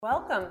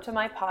Welcome to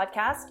my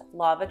podcast,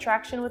 Law of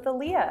Attraction with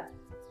Aaliyah,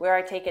 where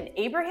I take an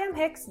Abraham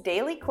Hicks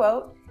daily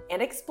quote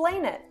and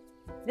explain it.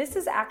 This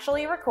is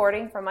actually a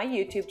recording from my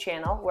YouTube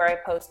channel where I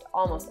post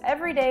almost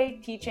every day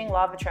teaching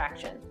Law of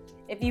Attraction.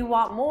 If you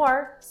want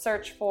more,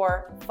 search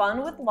for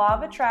Fun with Law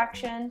of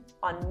Attraction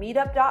on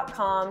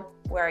meetup.com,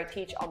 where I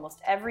teach almost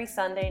every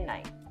Sunday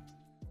night.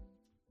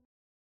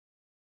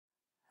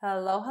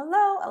 Hello,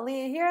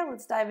 Aaliyah here.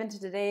 Let's dive into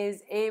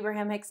today's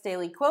Abraham Hicks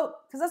daily quote,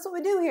 because that's what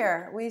we do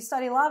here. We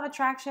study Law of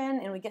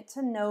Attraction and we get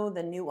to know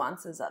the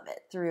nuances of it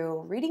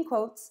through reading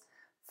quotes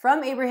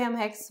from Abraham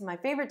Hicks, my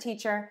favorite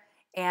teacher,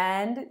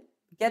 and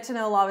get to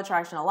know Law of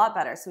Attraction a lot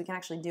better so we can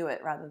actually do it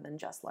rather than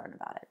just learn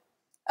about it.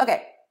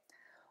 Okay,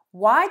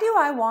 why do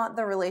I want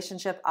the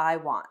relationship I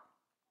want?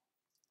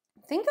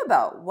 Think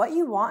about what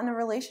you want in a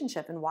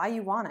relationship and why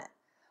you want it.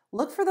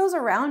 Look for those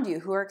around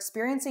you who are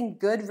experiencing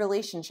good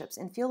relationships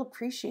and feel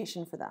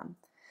appreciation for them.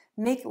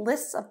 Make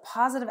lists of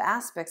positive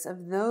aspects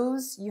of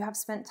those you have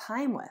spent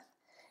time with.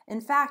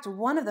 In fact,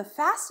 one of the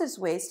fastest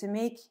ways to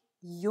make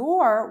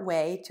your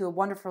way to a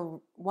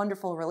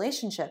wonderful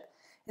relationship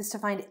is to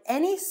find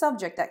any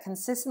subject that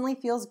consistently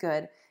feels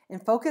good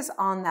and focus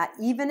on that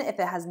even if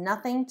it has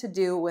nothing to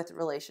do with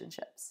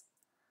relationships.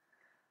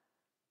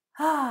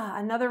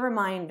 Another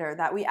reminder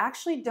that we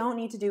actually don't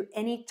need to do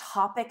any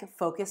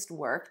topic-focused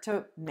work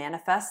to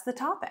manifest the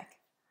topic.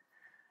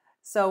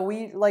 So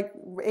like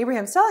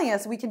Abraham's telling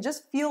us, we can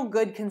just feel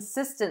good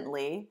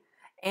consistently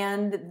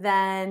and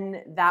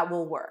then that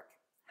will work.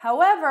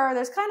 However,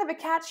 there's kind of a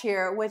catch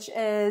here, which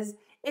is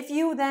if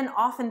you then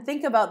often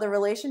think about the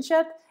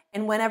relationship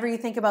and whenever you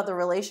think about the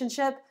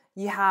relationship,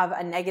 you have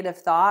a negative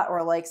thought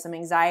or like some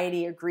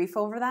anxiety or grief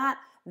over that,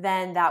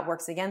 then that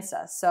works against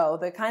us. So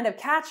the kind of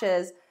catch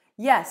is,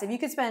 yes, if you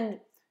could spend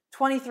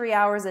 23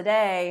 hours a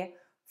day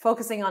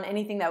focusing on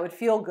anything that would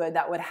feel good,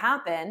 that would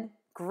happen,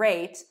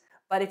 great.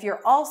 But if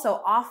you're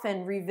also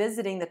often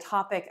revisiting the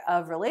topic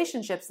of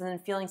relationships and then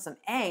feeling some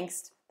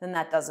angst, then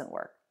that doesn't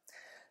work.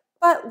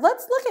 But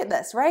let's look at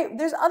this, right?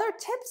 There's other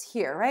tips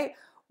here, right?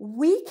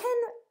 We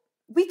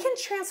can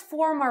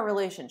transform our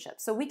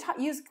relationships. So we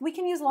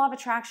can use Law of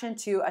Attraction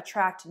to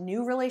attract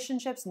new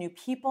relationships, new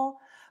people.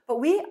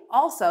 But we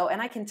also,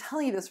 and I can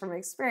tell you this from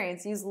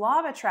experience, use Law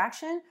of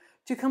Attraction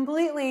to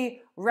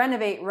completely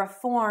renovate,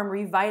 reform,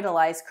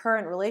 revitalize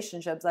current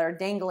relationships that are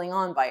dangling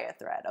on by a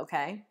thread,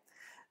 okay?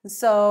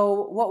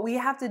 So what we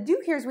have to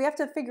do here is we have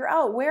to figure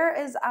out where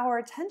is our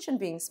attention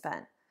being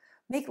spent.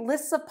 Make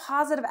lists of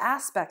positive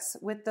aspects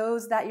with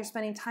those that you're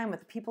spending time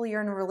with, the people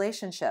you're in a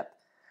relationship,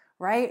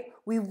 right?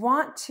 We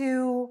want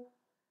to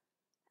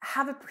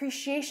have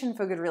appreciation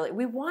for good relationship.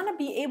 We want to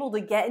be able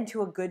to get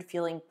into a good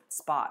feeling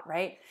spot,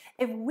 right?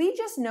 If we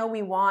just know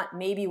we want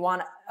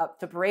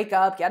to break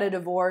up, get a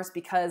divorce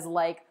because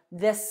like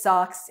this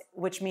sucks,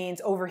 which means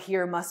over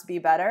here must be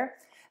better,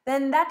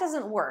 then that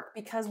doesn't work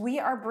because we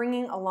are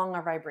bringing along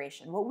our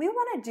vibration. What we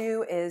want to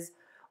do is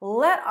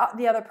let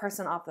the other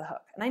person off the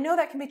hook. And I know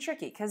that can be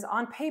tricky because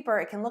on paper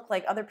it can look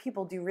like other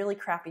people do really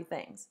crappy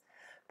things.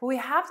 But we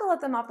have to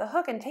let them off the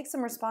hook and take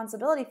some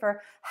responsibility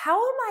for how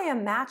am I a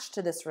match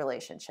to this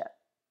relationship?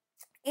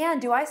 And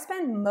do I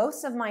spend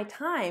most of my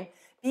time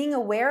being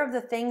aware of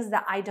the things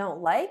that I don't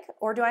like?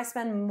 Or do I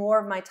spend more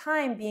of my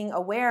time being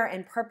aware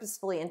and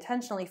purposefully,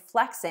 intentionally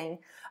flexing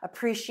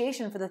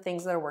appreciation for the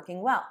things that are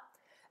working well?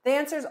 The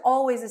answer is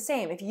always the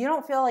same. If you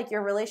don't feel like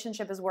your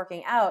relationship is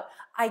working out,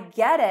 I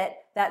get it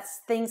that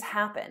things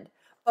happened.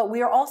 But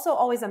we are also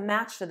always a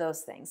match to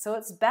those things. So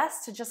it's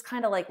best to just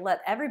kind of like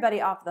let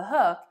everybody off the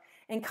hook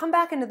and come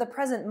back into the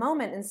present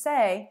moment and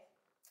say,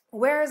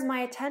 where is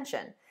my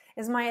attention?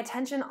 Is my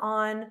attention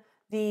on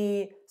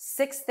the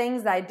 6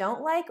 things that I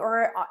don't like,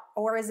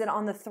 or is it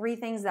on the 3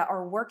 things that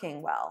are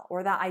working well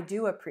or that I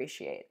do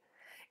appreciate?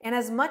 And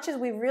as much as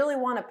we really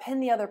want to pin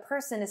the other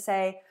person to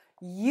say,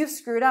 you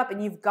screwed up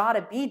and you've got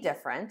to be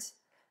different,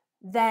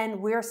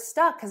 then we're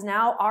stuck because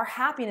now our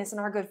happiness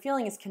and our good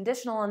feeling is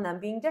conditional on them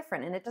being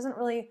different. And it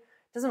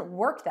doesn't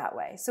work that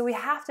way. So we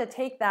have to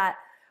take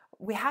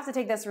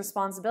this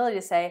responsibility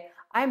to say,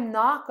 I'm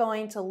not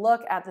going to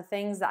look at the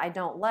things that I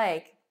don't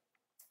like.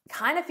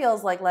 Kind of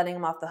feels like letting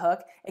them off the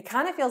hook. It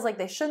kind of feels like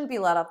they shouldn't be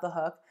let off the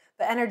hook.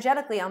 But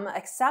energetically, I'm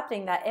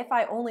accepting that if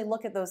I only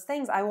look at those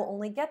things, I will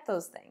only get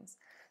those things.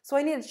 So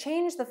I need to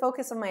change the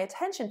focus of my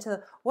attention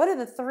to what are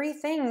the 3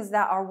 things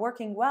that are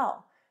working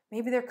well.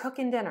 Maybe they're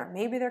cooking dinner.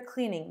 Maybe they're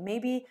cleaning.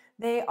 Maybe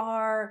they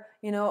are,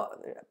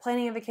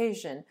 planning a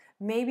vacation.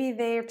 Maybe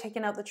they're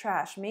taking out the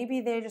trash.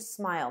 Maybe they just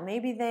smile.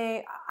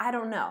 I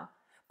don't know.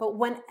 But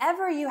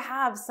whenever you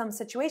have some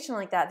situation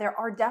like that, there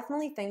are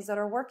definitely things that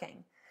are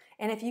working.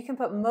 And if you can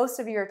put most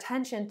of your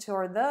attention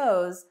toward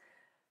those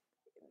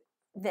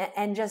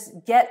and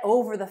just get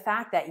over the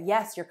fact that,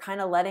 yes, you're kind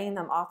of letting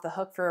them off the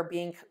hook for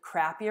being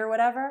crappy or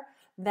whatever,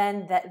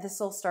 then this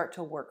will start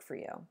to work for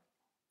you.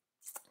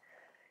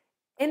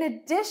 In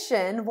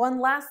addition, one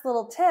last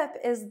little tip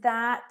is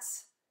that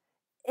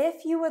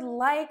if you would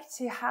like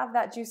to have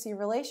that juicy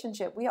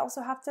relationship, we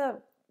also have to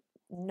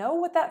know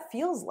what that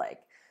feels like.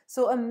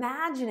 So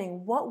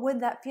imagining, what would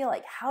that feel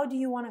like? How do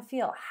you want to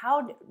feel?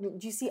 How do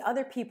you see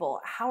other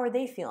people? How are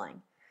they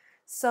feeling?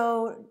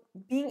 So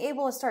being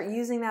able to start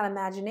using that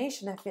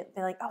imagination to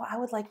be like, oh, I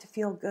would like to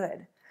feel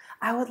good.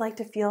 I would like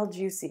to feel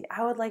juicy.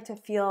 I would like to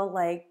feel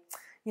like,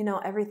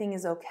 everything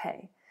is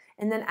okay.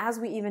 And then as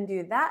we even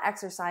do that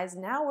exercise,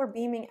 now we're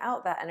beaming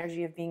out that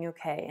energy of being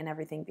okay and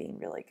everything being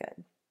really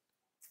good.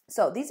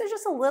 So these are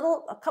just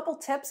a couple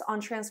tips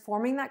on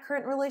transforming that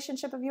current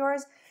relationship of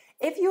yours.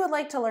 If you would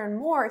like to learn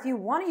more, if you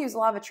want to use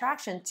law of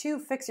attraction to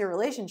fix your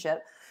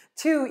relationship,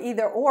 to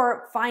either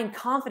or find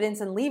confidence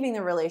in leaving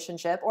the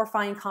relationship or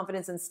find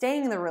confidence in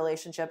staying in the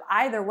relationship,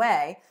 either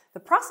way, the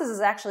process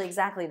is actually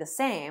exactly the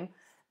same,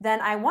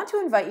 then I want to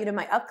invite you to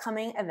my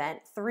upcoming event,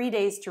 3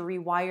 Days to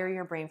Rewire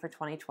Your Brain for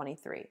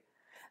 2023.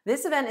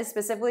 This event is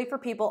specifically for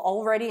people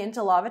already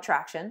into law of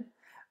attraction.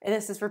 And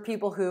this is for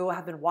people who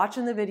have been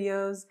watching the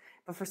videos,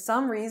 but for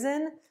some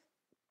reason,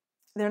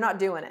 they're not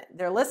doing it.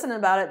 They're listening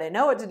about it, they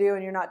know what to do,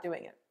 and you're not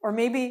doing it. Or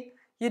maybe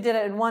you did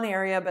it in one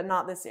area, but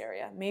not this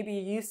area. Maybe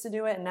you used to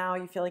do it, and now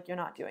you feel like you're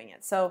not doing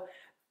it. So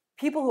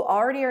people who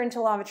already are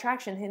into law of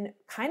attraction can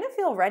kind of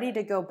feel ready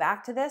to go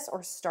back to this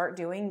or start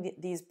doing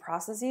these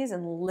processes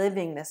and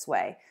living this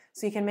way.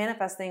 So you can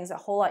manifest things a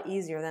whole lot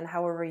easier than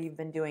however you've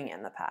been doing it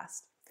in the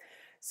past.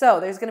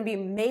 So there's going to be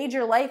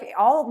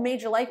all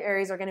major life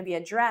areas are going to be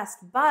addressed,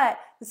 but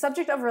the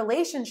subject of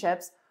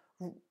relationships,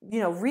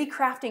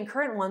 recrafting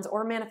current ones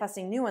or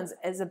manifesting new ones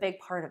is a big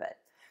part of it.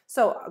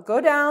 So go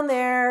down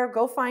there,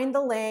 go find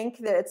the link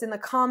that's in the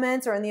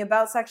comments or in the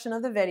about section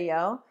of the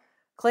video,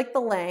 click the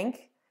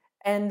link,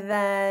 and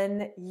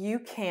then you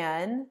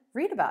can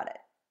read about it.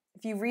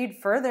 If you read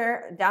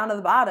further down to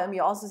the bottom,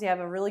 you also see I have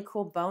a really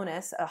cool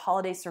bonus, a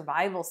holiday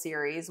survival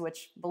series,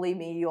 which believe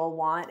me, you'll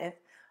want if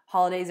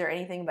holidays are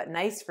anything but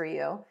nice for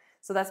you.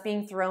 So that's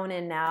being thrown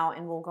in now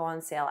and will go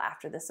on sale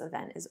after this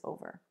event is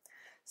over.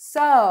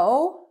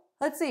 So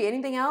let's see,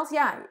 anything else?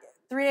 Yeah,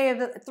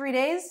 3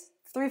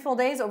 full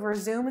days over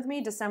Zoom with me,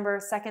 December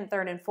 2nd,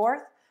 3rd, and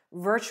 4th,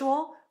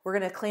 virtual. We're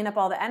going to clean up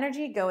all the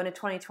energy, go into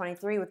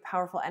 2023 with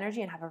powerful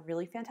energy and have a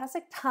really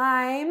fantastic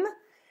time.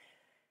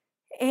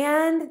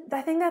 And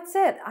I think that's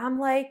it. I'm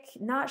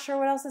not sure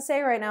what else to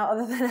say right now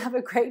other than have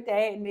a great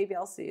day and maybe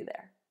I'll see you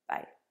there.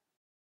 Bye.